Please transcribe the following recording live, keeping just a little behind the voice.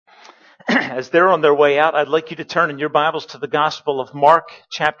as they're on their way out, I'd like you to turn in your Bibles to the Gospel of Mark,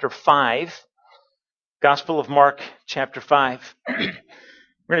 chapter 5. Gospel of Mark, chapter 5. We're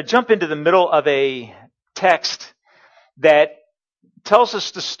going to jump into the middle of a text that tells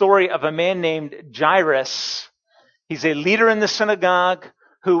us the story of a man named Jairus. He's a leader in the synagogue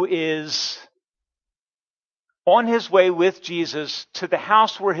who is on his way with Jesus to the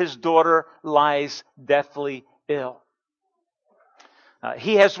house where his daughter lies deathly ill.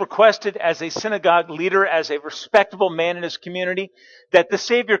 He has requested as a synagogue leader, as a respectable man in his community, that the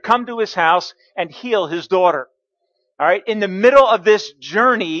Savior come to his house and heal his daughter. All right. In the middle of this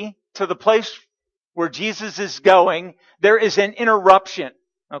journey to the place where Jesus is going, there is an interruption.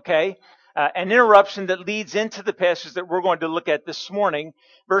 Okay. An interruption that leads into the passage that we're going to look at this morning.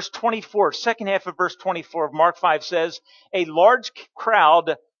 Verse 24, second half of verse 24 of Mark 5 says, a large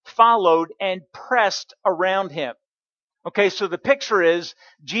crowd followed and pressed around him. Okay, so the picture is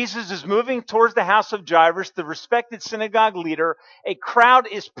Jesus is moving towards the house of Jairus, the respected synagogue leader. A crowd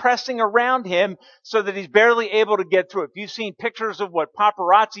is pressing around him so that he's barely able to get through. If you've seen pictures of what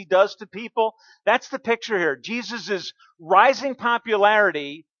paparazzi does to people, that's the picture here. Jesus' rising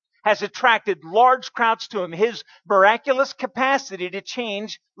popularity has attracted large crowds to him. His miraculous capacity to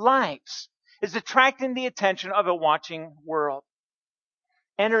change lives is attracting the attention of a watching world.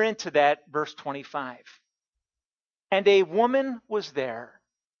 Enter into that, verse 25. And a woman was there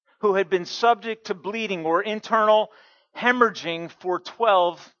who had been subject to bleeding or internal hemorrhaging for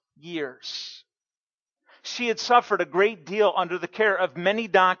 12 years. She had suffered a great deal under the care of many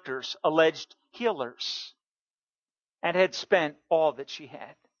doctors, alleged healers, and had spent all that she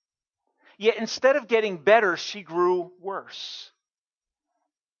had. Yet instead of getting better, she grew worse.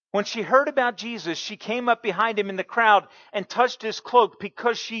 When she heard about Jesus, she came up behind him in the crowd and touched his cloak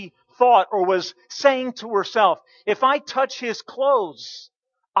because she thought or was saying to herself, if I touch his clothes,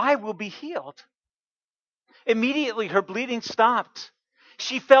 I will be healed. Immediately her bleeding stopped.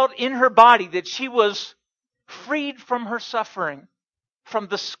 She felt in her body that she was freed from her suffering, from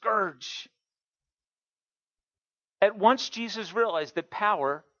the scourge. At once Jesus realized that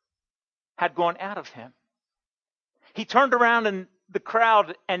power had gone out of him. He turned around in the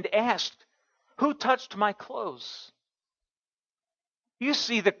crowd and asked, who touched my clothes? You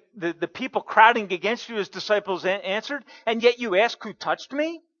see the people crowding against you, his disciples answered, and yet you ask, who touched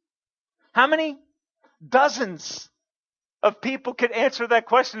me? How many dozens of people could answer that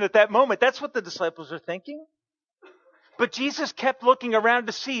question at that moment? That's what the disciples are thinking. But Jesus kept looking around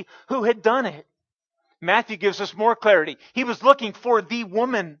to see who had done it. Matthew gives us more clarity. He was looking for the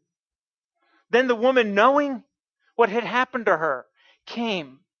woman. Then the woman, knowing what had happened to her,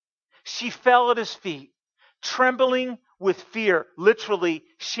 came. She fell at his feet, trembling with fear, literally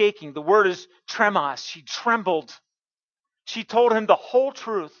shaking. The word is tremos. She trembled. She told him the whole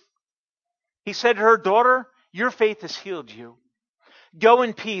truth. He said to her, daughter, your faith has healed you. Go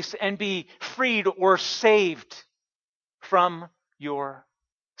in peace and be freed or saved from your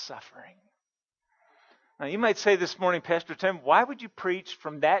suffering. Now you might say this morning, Pastor Tim, why would you preach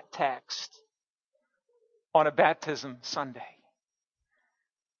from that text on a baptism Sunday?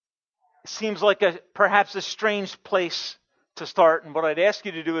 It seems like perhaps a strange place to start. And what I'd ask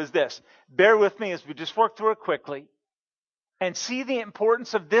you to do is this. Bear with me as we just work through it quickly and see the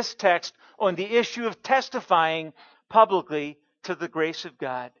importance of this text on the issue of testifying publicly to the grace of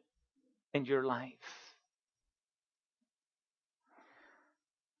God in your life.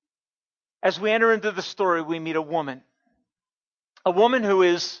 As we enter into the story, we meet a woman who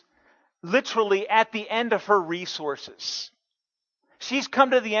is literally at the end of her resources. She's come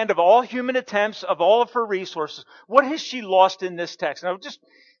to the end of all human attempts, of all of her resources. What has she lost in this text? Now,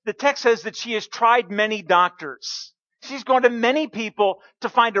 the text says that she has tried many doctors. She's gone to many people to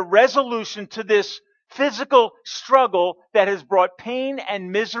find a resolution to this physical struggle that has brought pain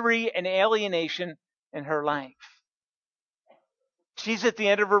and misery and alienation in her life. She's at the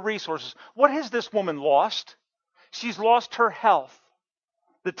end of her resources. What has this woman lost? She's lost her health.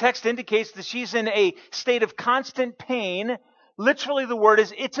 The text indicates that she's in a state of constant pain. Literally, the word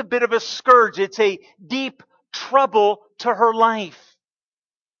is, it's a bit of a scourge. It's a deep trouble to her life.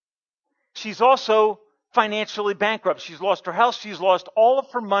 She's also financially bankrupt. She's lost her health. She's lost all of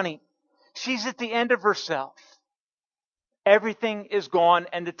her money. She's at the end of herself. Everything is gone.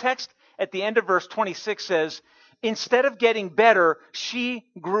 And the text at the end of verse 26 says, instead of getting better, she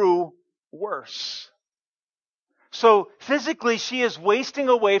grew worse. So physically, she is wasting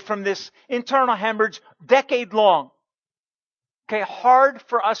away from this internal hemorrhage decade long. Okay, hard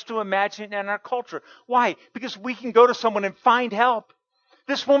for us to imagine in our culture. Why? Because we can go to someone and find help.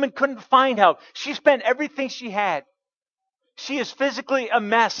 This woman couldn't find help. She spent everything she had. She is physically a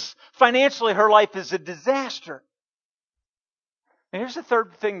mess, Financially, her life is a disaster. And here's the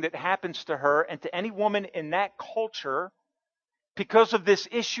third thing that happens to her and to any woman in that culture because of this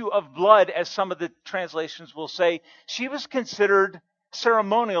issue of blood, as some of the translations will say. She was considered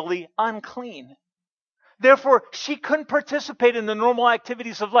ceremonially unclean. Therefore, she couldn't participate in the normal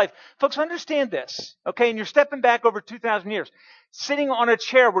activities of life. Folks, understand this, okay? And you're stepping back over 2,000 years. Sitting on a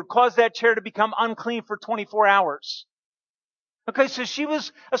chair would cause that chair to become unclean for 24 hours. Okay, so she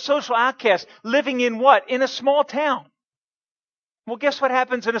was a social outcast living in what? In a small town. Well, guess what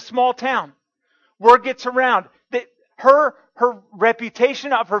happens in a small town? Word gets around that her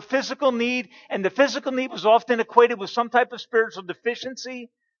reputation of her physical need, and the physical need was often equated with some type of spiritual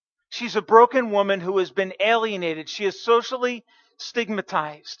deficiency. She's a broken woman who has been alienated. She is socially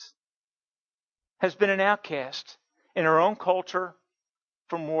stigmatized, has been an outcast in her own culture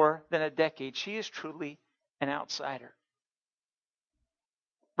for more than a decade. She is truly an outsider.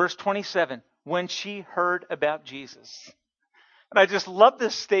 Verse 27, when she heard about Jesus. And I just love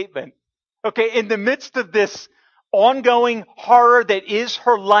this statement. Okay, in the midst of this ongoing horror that is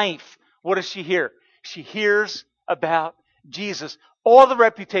her life, what does she hear? She hears about Jesus. All the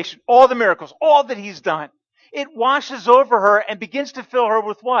reputation, all the miracles, all that he's done. It washes over her and begins to fill her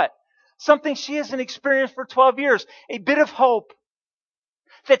with what? Something she hasn't experienced for 12 years. A bit of hope.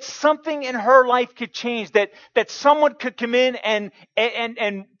 That something in her life could change, that someone could come in and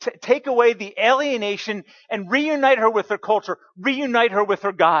take away the alienation and reunite her with her culture, reunite her with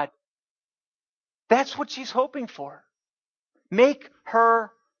her God. That's what she's hoping for. Make her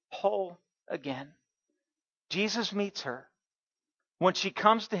whole again. Jesus meets her when she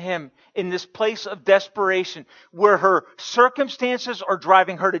comes to him in this place of desperation, where her circumstances are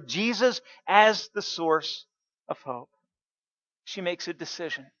driving her to Jesus as the source of hope. She makes a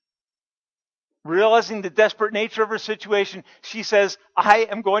decision. Realizing the desperate nature of her situation, she says, I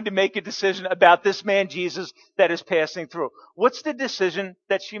am going to make a decision about this man Jesus that is passing through. What's the decision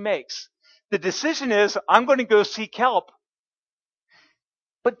that she makes? The decision is, I'm going to go seek help.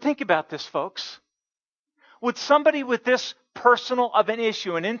 But think about this, folks. Would somebody with this personal of an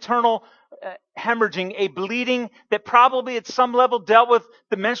issue, an internal hemorrhaging, a bleeding that probably at some level dealt with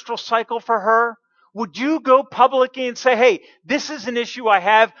the menstrual cycle for her, would you go publicly and say, hey, this is an issue I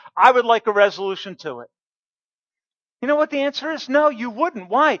have. I would like a resolution to it? You know what the answer is? No, you wouldn't.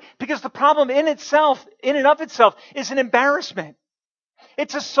 Why? Because the problem in and of itself, is an embarrassment.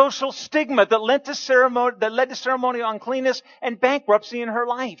 It's a social stigma that led to ceremonial uncleanness and bankruptcy in her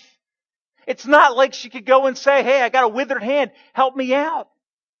life. It's not like she could go and say, hey, I got a withered hand. Help me out.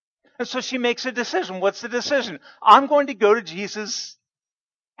 And so she makes a decision. What's the decision? I'm going to go to Jesus.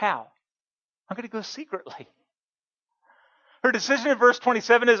 How? I'm going to go secretly. Her decision in verse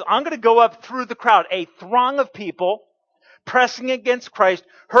 27 is, I'm going to go up through the crowd, a throng of people pressing against Christ.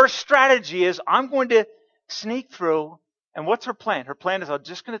 Her strategy is, I'm going to sneak through. And what's her plan? Her plan is, I'm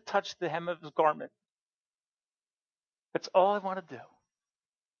just going to touch the hem of his garment. That's all I want to do.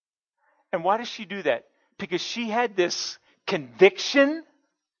 And why does she do that? Because she had this conviction,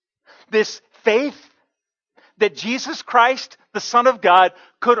 this faith that Jesus Christ, the Son of God,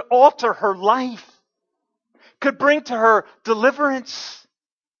 could alter her life, could bring to her deliverance.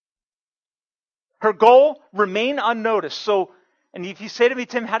 Her goal, remain unnoticed. So, and if you say to me,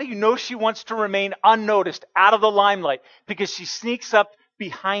 Tim, how do you know she wants to remain unnoticed, out of the limelight? Because she sneaks up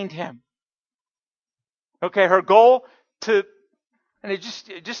behind him. Okay, her goal and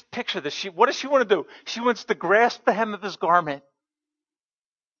just picture this. What does she want to do? She wants to grasp the hem of his garment.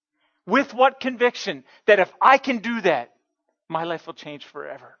 With what conviction? That if I can do that, my life will change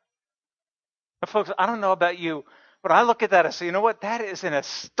forever. Now, folks, I don't know about you, but I look at that and say, you know what? That is an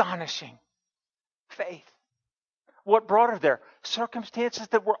astonishing faith. What brought her there? Circumstances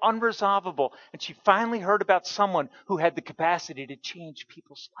that were unresolvable. And she finally heard about someone who had the capacity to change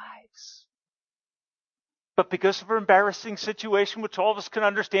people's lives. But because of her embarrassing situation, which all of us can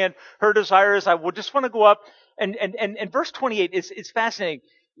understand, her desire is, I would just want to go up. And verse 28 is fascinating.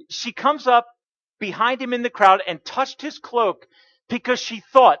 She comes up behind him in the crowd and touched his cloak because she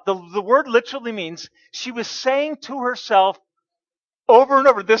thought, the word literally means, she was saying to herself over and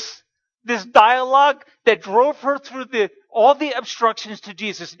over this dialogue that drove her through all the obstructions to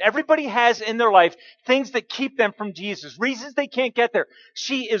Jesus. And everybody has in their life things that keep them from Jesus, reasons they can't get there.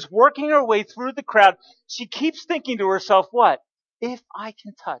 She is working her way through the crowd. She keeps thinking to herself, what? If I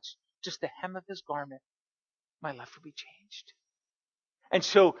can touch just the hem of his garment, my life will be changed. And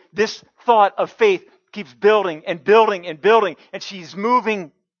so this thought of faith keeps building and building and building, and she's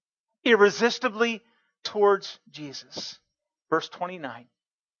moving irresistibly towards Jesus. Verse 29.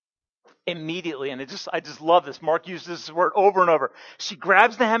 Immediately, and I just love this. Mark uses this word over and over. She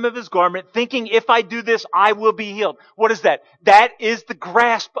grabs the hem of his garment, thinking, if I do this, I will be healed. What is that? That is the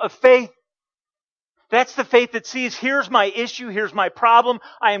grasp of faith. That's the faith that sees, here's my issue, here's my problem.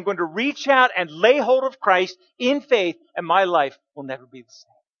 I am going to reach out and lay hold of Christ in faith, and my life will never be the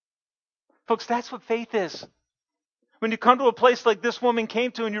same. Folks, that's what faith is. When you come to a place like this woman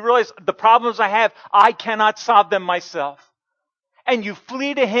came to and you realize the problems I have, I cannot solve them myself. And you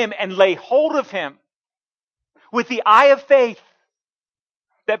flee to Him and lay hold of Him with the eye of faith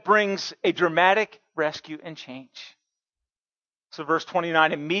that brings a dramatic rescue and change. So verse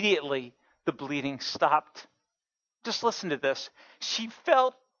 29, immediately the bleeding stopped. Just listen to this. She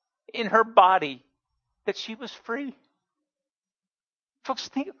felt in her body that she was free. Folks,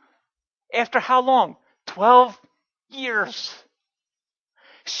 think, after how long? 12 years.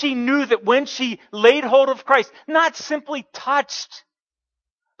 She knew that when she laid hold of Christ, not simply touched.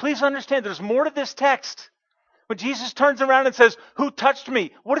 Please understand, there's more to this text. When Jesus turns around and says, who touched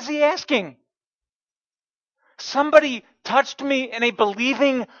me? What is He asking? Somebody touched me in a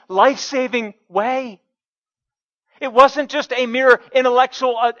believing, life-saving way. It wasn't just a mere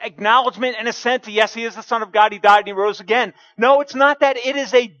intellectual acknowledgement and assent to, yes, He is the Son of God, He died and He rose again. No, it's not that. It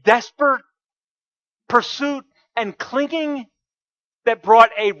is a desperate pursuit and clinging that brought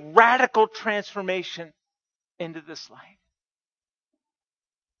a radical transformation into this life.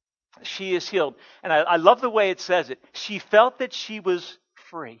 She is healed. And I love the way it says it. She felt that she was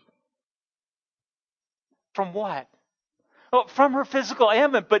free. From what? Well, from her physical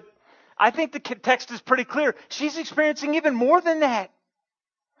ailment, but I think the text is pretty clear. She's experiencing even more than that.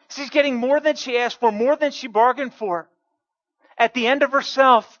 She's getting more than she asked for, more than she bargained for. At the end of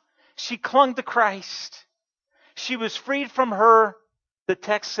herself, she clung to Christ. She was freed from her, the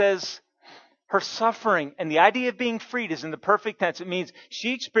text says, her suffering. And the idea of being freed is in the perfect tense. It means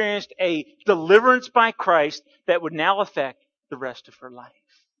she experienced a deliverance by Christ that would now affect the rest of her life.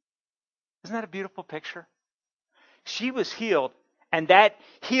 Isn't that a beautiful picture? She was healed, and that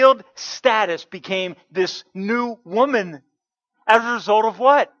healed status became this new woman as a result of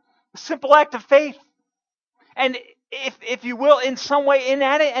what? A simple act of faith. And if you will, in some way,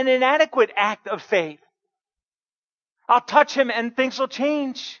 an inadequate act of faith. I'll touch Him and things will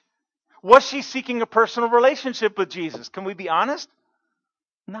change. Was she seeking a personal relationship with Jesus? Can we be honest?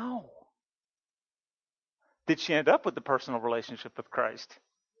 No. Did she end up with the personal relationship with Christ?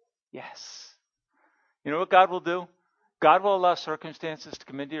 Yes. You know what God will do? God will allow circumstances to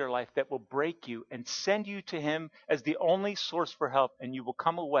come into your life that will break you and send you to Him as the only source for help, and you will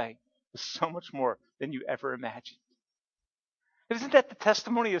come away with so much more than you ever imagined. Isn't that the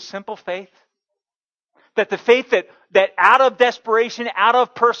testimony of simple faith? That the faith that out of desperation, out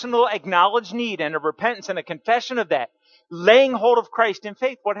of personal acknowledged need and a repentance and a confession of that, laying hold of Christ in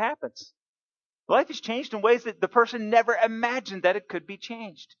faith, what happens? Life is changed in ways that the person never imagined that it could be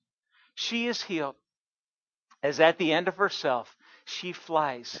changed. She is healed as at the end of herself, she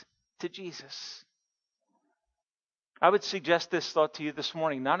flies to Jesus. I would suggest this thought to you this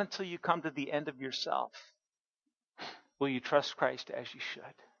morning. Not until you come to the end of yourself will you trust Christ as you should.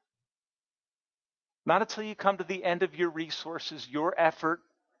 Not until you come to the end of your resources, your effort,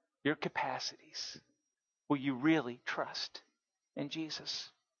 your capacities, will you really trust in Jesus.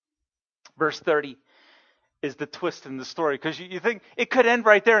 Verse 30 is the twist in the story, because you think it could end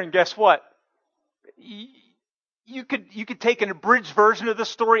right there, and guess what? You could take an abridged version of the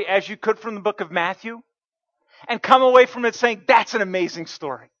story as you could from the book of Matthew and come away from it saying, that's an amazing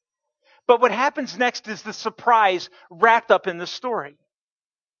story. But what happens next is the surprise wrapped up in the story.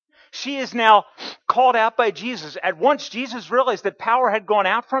 She is now called out by Jesus. At once, Jesus realized that power had gone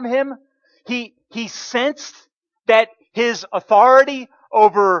out from Him. He sensed that His authority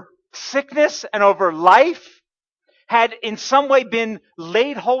over sickness and over life had in some way been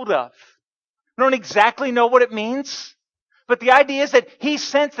laid hold of. I don't exactly know what it means, but the idea is that He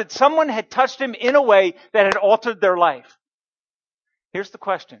sensed that someone had touched Him in a way that had altered their life. Here's the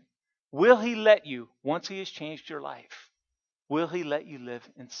question. Will He let you, once He has changed your life, will He let you live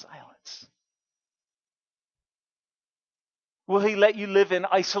in silence? Will He let you live in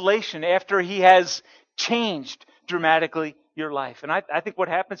isolation after He has changed dramatically your life? And I think what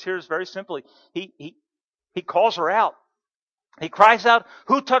happens here is very simply, He calls her out. He cries out,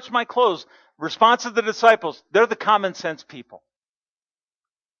 who touched my clothes? Response of the disciples, they're the common sense people.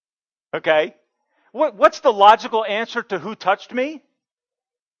 Okay? What's the logical answer to who touched me?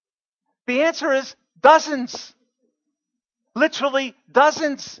 The answer is dozens. Literally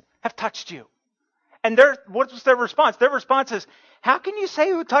dozens have touched you. And what was their response? Their response is, how can you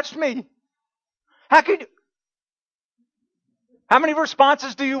say who touched me? How many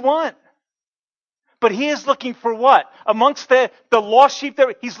responses do you want? But he is looking for what? Amongst the lost sheep,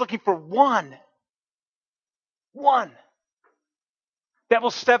 he's looking for one. One. That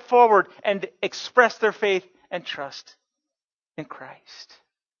will step forward and express their faith and trust in Christ.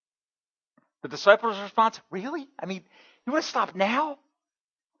 The disciples' response, really? I mean, you want to stop now?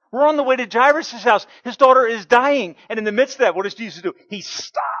 We're on the way to Jairus' house. His daughter is dying. And in the midst of that, what does Jesus do? He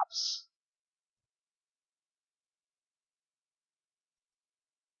stops.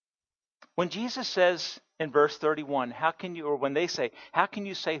 When Jesus says in verse 31, when they say, how can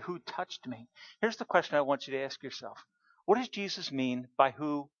you say who touched me? Here's the question I want you to ask yourself. What does Jesus mean by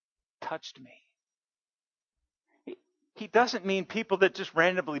who touched me? He doesn't mean people that just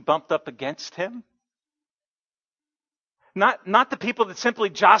randomly bumped up against him. Not the people that simply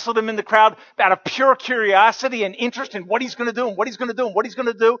jostled him in the crowd out of pure curiosity and interest in what he's going to do and what he's going to do and what he's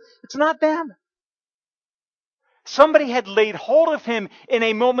going to do. It's not them. Somebody had laid hold of him in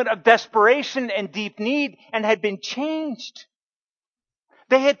a moment of desperation and deep need and had been changed.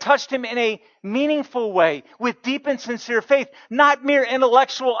 They had touched him in a meaningful way with deep and sincere faith, not mere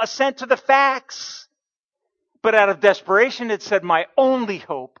intellectual assent to the facts. But out of desperation, it said, my only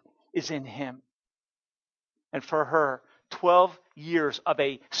hope is in him. And for her, 12 years of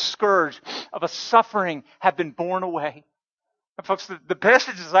a scourge, of a suffering have been borne away. And folks, the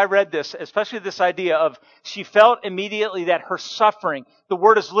passages I read this, especially this idea of she felt immediately that her suffering, the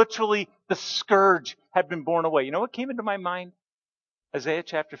word is literally the scourge had been borne away. You know what came into my mind? Isaiah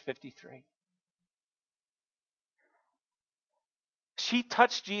chapter 53. She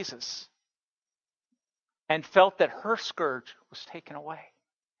touched Jesus and felt that her scourge was taken away.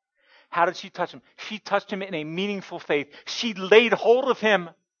 How did she touch him? She touched him in a meaningful faith. She laid hold of him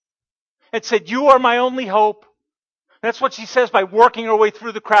and said, you are my only hope. That's what she says by working her way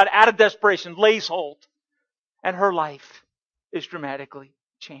through the crowd out of desperation, lays hold. And her life is dramatically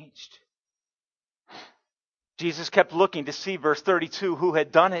changed. Jesus kept looking to see, verse 32, who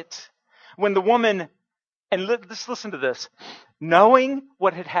had done it. When the woman, and let's listen to this, knowing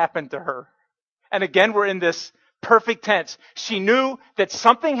what had happened to her, and again we're in this perfect tense, she knew that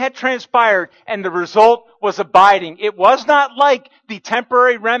something had transpired and the result was abiding. It was not like the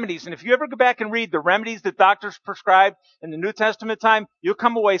temporary remedies. And if you ever go back and read the remedies that doctors prescribed in the New Testament time, you'll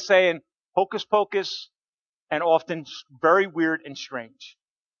come away saying hocus pocus and often very weird and strange.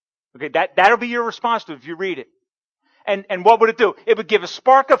 Okay, that'll be your response to it if you read it. And what would it do? It would give a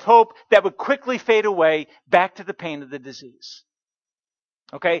spark of hope that would quickly fade away back to the pain of the disease.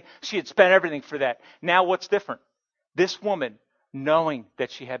 Okay, she had spent everything for that. Now what's different? This woman, knowing that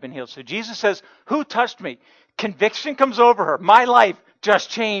she had been healed. So Jesus says, who touched me? Conviction comes over her. My life just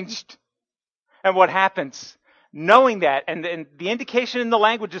changed. And what happens? Knowing that, and the indication in the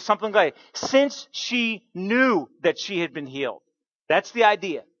language is something like, since she knew that she had been healed. That's the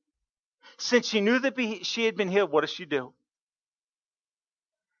idea. Since she knew that she had been healed, what does she do?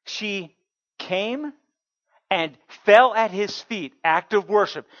 She came and fell at his feet, act of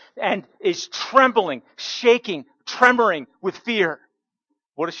worship, and is trembling, shaking, tremoring with fear.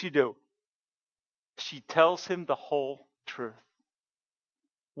 What does she do? She tells him the whole truth.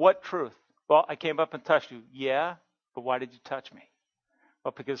 What truth? Well, I came up and touched you. Yeah, but why did you touch me?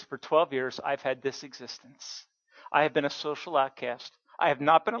 Well, because for 12 years I've had this existence. I have been a social outcast. I have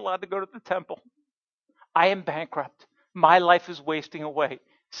not been allowed to go to the temple. I am bankrupt. My life is wasting away.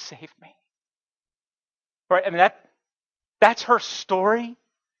 Save me. Right? I mean, that's her story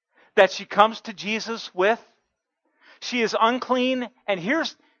that she comes to Jesus with. She is unclean, and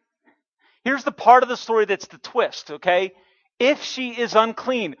here's the part of the story that's the twist, okay? If she is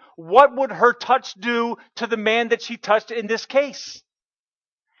unclean, what would her touch do to the man that she touched in this case?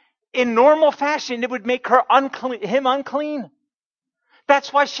 In normal fashion, it would make him unclean.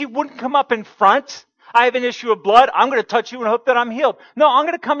 That's why she wouldn't come up in front. I have an issue of blood. I'm going to touch you and hope that I'm healed. No, I'm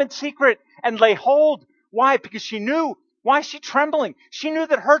going to come in secret and lay hold. Why? Because she knew. Why is she trembling? She knew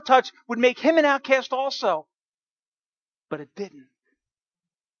that her touch would make him an outcast also. But it didn't.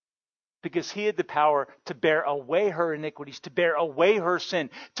 Because he had the power to bear away her iniquities, to bear away her sin,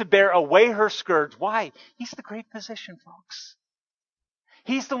 to bear away her scourge. Why? He's the great physician, folks.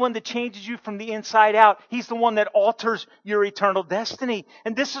 He's the one that changes you from the inside out. He's the one that alters your eternal destiny.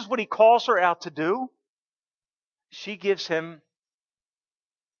 And this is what he calls her out to do. She gives him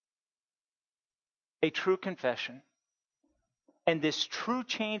a true confession. And this true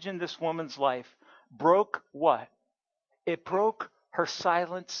change in this woman's life broke what? It broke her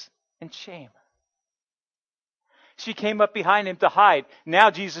silence and shame. She came up behind him to hide.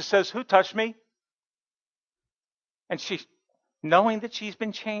 Now Jesus says, who touched me? And she, knowing that she's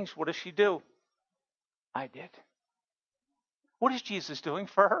been changed, what does she do? I did. What is Jesus doing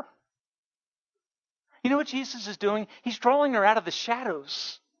for her? You know what Jesus is doing? He's drawing her out of the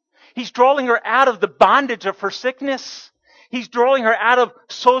shadows. He's drawing her out of the bondage of her sickness. He's drawing her out of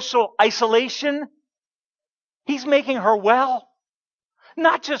social isolation. He's making her well.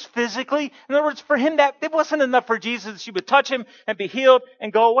 Not just physically. In other words, for him, that it wasn't enough for Jesus. She would touch him and be healed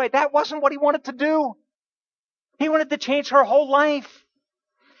and go away. That wasn't what he wanted to do. He wanted to change her whole life.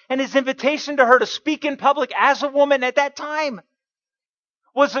 And his invitation to her to speak in public as a woman at that time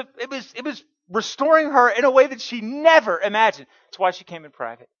was restoring her in a way that she never imagined. That's why she came in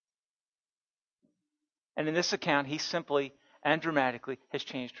private. And in this account, he simply and dramatically has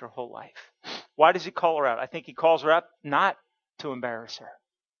changed her whole life. Why does he call her out? I think he calls her out not to embarrass her.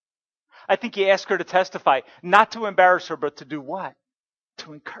 I think he asks her to testify, not to embarrass her, but to do what?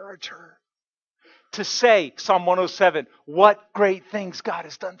 To encourage her. To say, Psalm 107, what great things God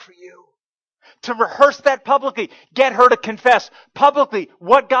has done for you. To rehearse that publicly. Get her to confess publicly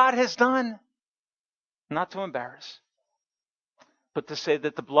what God has done. Not to embarrass, but to say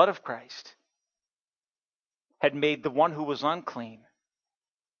that the blood of Christ had made the one who was unclean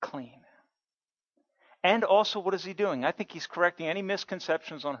clean. And also, what is he doing? I think he's correcting any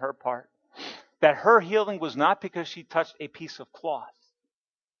misconceptions on her part. That her healing was not because she touched a piece of cloth.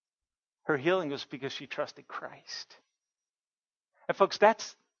 Her healing was because she trusted Christ. And folks,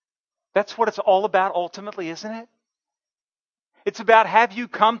 that's what it's all about ultimately, isn't it? It's about, have you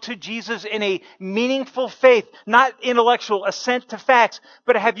come to Jesus in a meaningful faith, not intellectual assent to facts,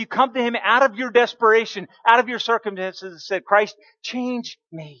 but have you come to him out of your desperation, out of your circumstances and said, Christ, change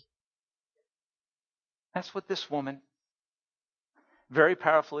me. That's what this woman very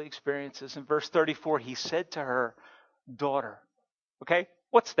powerfully experiences. In verse 34, he said to her, daughter. Okay,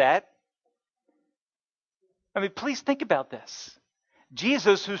 what's that? I mean, please think about this.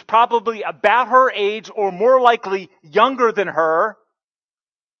 Jesus, who's probably about her age or more likely younger than her,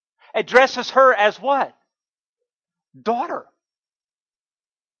 addresses her as what? Daughter.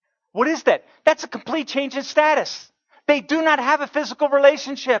 What is that? That's a complete change in status. They do not have a physical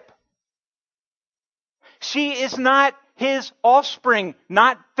relationship. She is not his offspring,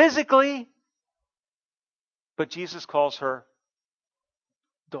 not physically. But Jesus calls her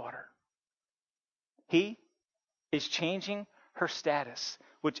daughter. He is changing her status,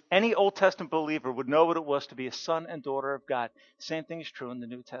 which any Old Testament believer would know what it was to be a son and daughter of God. Same thing is true in the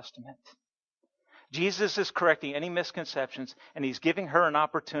New Testament. Jesus is correcting any misconceptions, and he's giving her an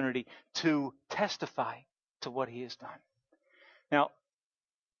opportunity to testify to what he has done. Now,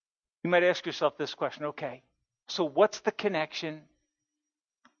 you might ask yourself this question, okay, so what's the connection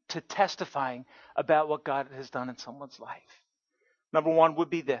to testifying about what God has done in someone's life? Number one would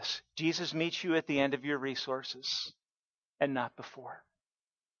be this: Jesus meets you at the end of your resources and not before.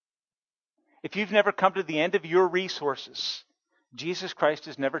 If you've never come to the end of your resources, Jesus Christ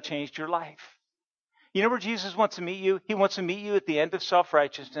has never changed your life. You know where Jesus wants to meet you? He wants to meet you at the end of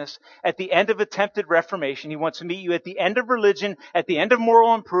self-righteousness, at the end of attempted reformation. He wants to meet you at the end of religion, at the end of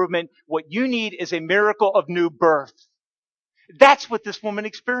moral improvement. What you need is a miracle of new birth. That's what this woman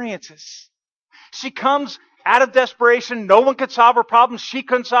experiences. She comes out of desperation. No one could solve her problem. She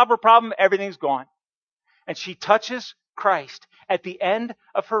couldn't solve her problem. Everything's gone. And she touches Christ at the end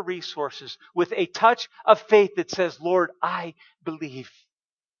of her resources with a touch of faith that says, Lord, I believe.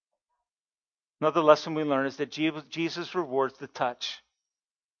 Another lesson we learn is that Jesus rewards the touch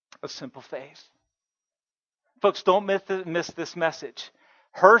of simple faith. Folks, don't miss this message.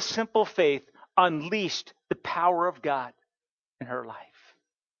 Her simple faith unleashed the power of God in her life.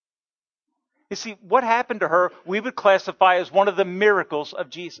 You see, what happened to her, we would classify as one of the miracles of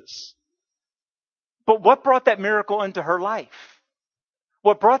Jesus. But what brought that miracle into her life?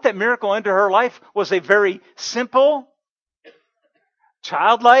 What brought that miracle into her life was a very simple,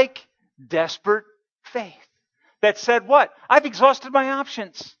 childlike, desperate faith that said what? I've exhausted my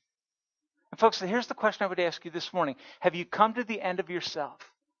options. And folks, here's the question I would ask you this morning. Have you come to the end of yourself?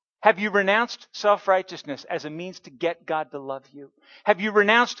 Have you renounced self-righteousness as a means to get God to love you? Have you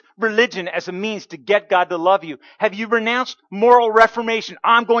renounced religion as a means to get God to love you? Have you renounced moral reformation?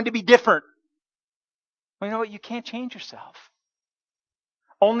 I'm going to be different. Well, you know what? You can't change yourself.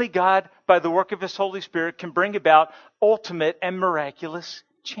 Only God, by the work of His Holy Spirit, can bring about ultimate and miraculous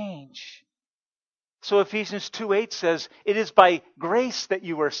change. So Ephesians 2:8 says, it is by grace that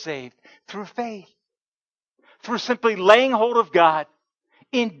you are saved, through faith. Through simply laying hold of God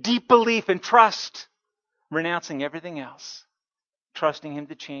in deep belief and trust, renouncing everything else, trusting Him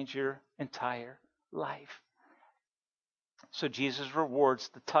to change your entire life. So Jesus rewards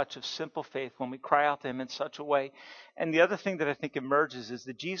the touch of simple faith when we cry out to Him in such a way. And the other thing that I think emerges is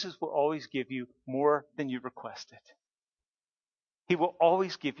that Jesus will always give you more than you requested. He will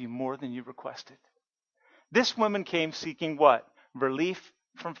always give you more than you requested. This woman came seeking what? Relief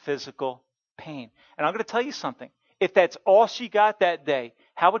from physical pain. And I'm going to tell you something. If that's all she got that day,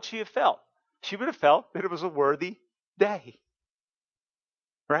 how would she have felt? She would have felt that it was a worthy day.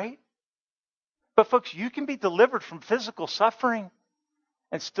 Right? But folks, you can be delivered from physical suffering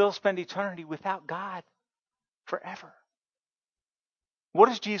and still spend eternity without God forever. What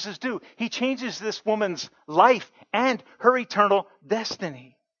does Jesus do? He changes this woman's life and her eternal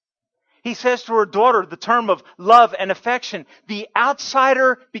destiny. He says to her daughter the term of love and affection. The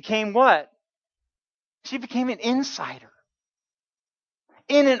outsider became what? She became an insider.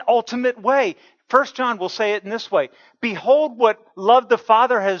 In an ultimate way. 1 John will say it in this way. Behold what love the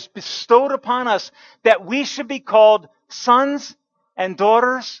Father has bestowed upon us, that we should be called sons and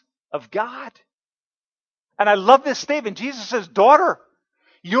daughters of God. And I love this statement. Jesus says, daughter,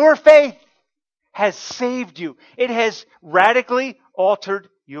 your faith has saved you. It has radically altered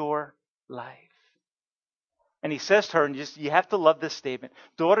your life. And he says to her, and you have to love this statement,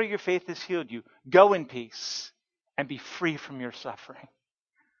 daughter, your faith has healed you. Go in peace and be free from your suffering.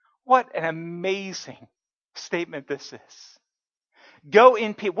 What an amazing statement this is. Go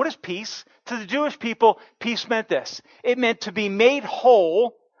in peace. What is peace? To the Jewish people, peace meant this. It meant to be made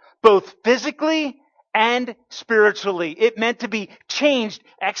whole, both physically and spiritually. It meant to be changed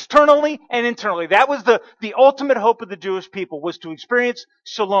externally and internally. That was the ultimate hope of the Jewish people, was to experience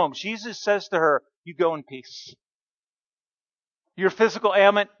shalom. Jesus says to her, you go in peace. Your physical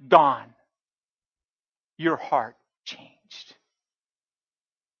ailment, gone. Your heart changed.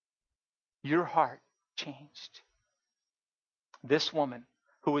 Your heart changed. This woman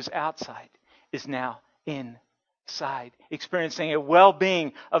who was outside is now inside, experiencing a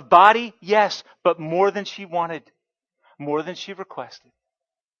well-being of body, yes, but more than she wanted, more than she requested.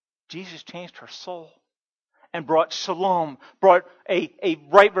 Jesus changed her soul and brought shalom, brought a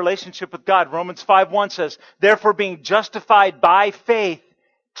right relationship with God. Romans 5:1 says, therefore being justified by faith,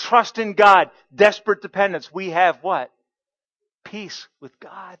 trust in God, desperate dependence, we have what? Peace with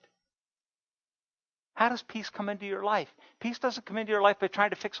God. How does peace come into your life? Peace doesn't come into your life by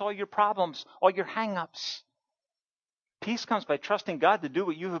trying to fix all your problems, all your hang-ups. Peace comes by trusting God to do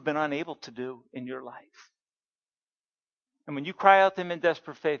what you have been unable to do in your life. And when you cry out to Him in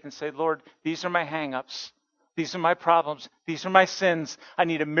desperate faith and say, Lord, these are my hang-ups. These are my problems. These are my sins. I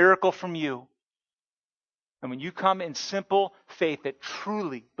need a miracle from you. And when you come in simple faith that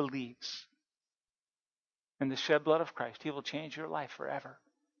truly believes in the shed blood of Christ, He will change your life forever.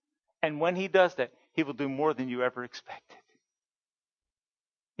 And when He does that, He will do more than you ever expected.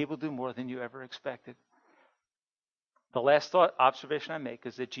 He will do more than you ever expected. The last observation I make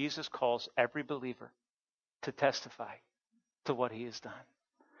is that Jesus calls every believer to testify to what He has done.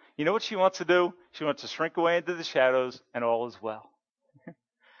 You know what she wants to do? She wants to shrink away into the shadows and all is well.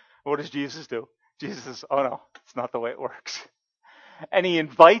 What does Jesus do? Jesus says, oh no, it's not the way it works. And He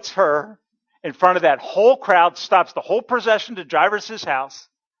invites her in front of that whole crowd, stops the whole procession to drive her to His house,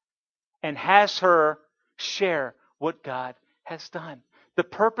 and has her share what God has done. The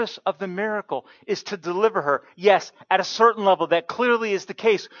purpose of the miracle is to deliver her. Yes, at a certain level, that clearly is the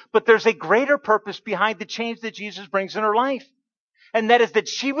case. But there's a greater purpose behind the change that Jesus brings in her life. And that is that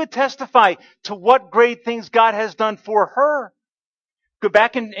she would testify to what great things God has done for her. Go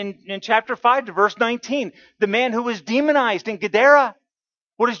back in chapter 5 to verse 19. The man who was demonized in Gadara.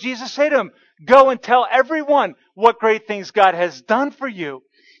 What does Jesus say to him? Go and tell everyone what great things God has done for you.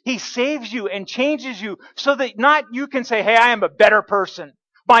 He saves you and changes you so that not you can say, hey, I am a better person.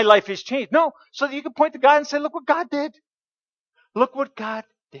 My life has changed. No, so that you can point to God and say, look what God did. Look what God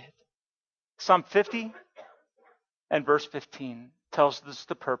did. Psalm 50 and verse 15 tells us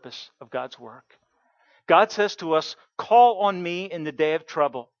the purpose of God's work. God says to us, call on me in the day of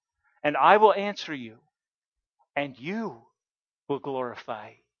trouble, and I will answer you, and you will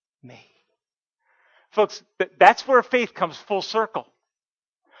glorify me. Folks, that's where faith comes full circle.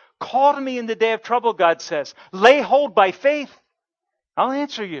 Call to me in the day of trouble, God says. Lay hold by faith. I'll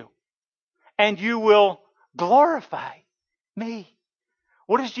answer you. And you will glorify me.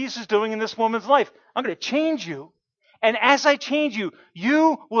 What is Jesus doing in this woman's life? I'm going to change you. And as I change you,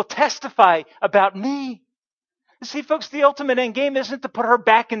 you will testify about me. You see, folks, the ultimate end game isn't to put her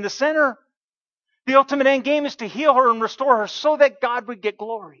back in the center. The ultimate end game is to heal her and restore her so that God would get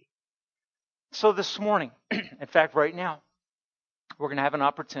glory. So this morning, in fact, right now, we're going to have an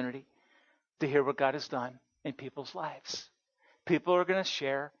opportunity to hear what God has done in people's lives. People are going to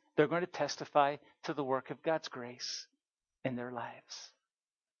share. They're going to testify to the work of God's grace in their lives.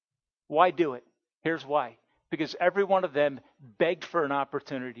 Why do it? Here's why. Because every one of them begged for an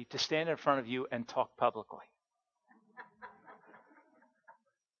opportunity to stand in front of you and talk publicly.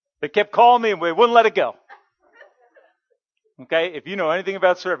 They kept calling me and we wouldn't let it go. Okay? If you know anything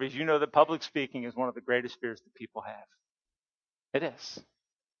about surveys, you know that public speaking is one of the greatest fears that people have. It is.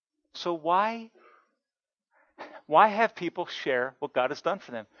 So why have people share what God has done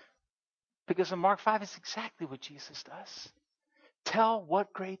for them? Because in Mark 5, it's exactly what Jesus does. Tell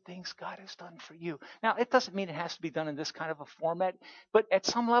what great things God has done for you. Now, it doesn't mean it has to be done in this kind of a format, but at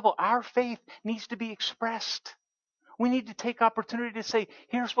some level, our faith needs to be expressed. We need to take opportunity to say,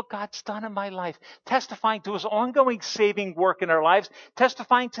 here's what God's done in my life, testifying to his ongoing saving work in our lives,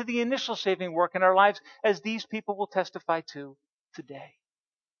 testifying to the initial saving work in our lives, as these people will testify to today.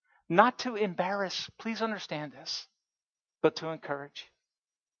 Not to embarrass, please understand this, but to encourage.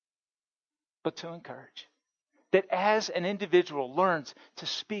 But to encourage. That as an individual learns to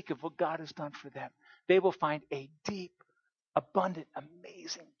speak of what God has done for them, they will find a deep, abundant,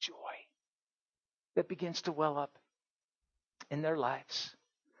 amazing joy that begins to well up in their lives.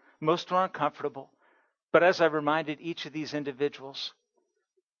 Most are uncomfortable, but as I reminded each of these individuals,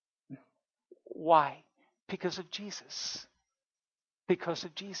 why? Because of Jesus. Because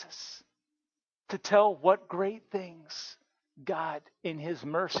of Jesus. To tell what great things God, in his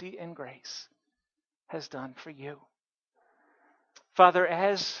mercy and grace, has done for you. Father,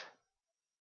 as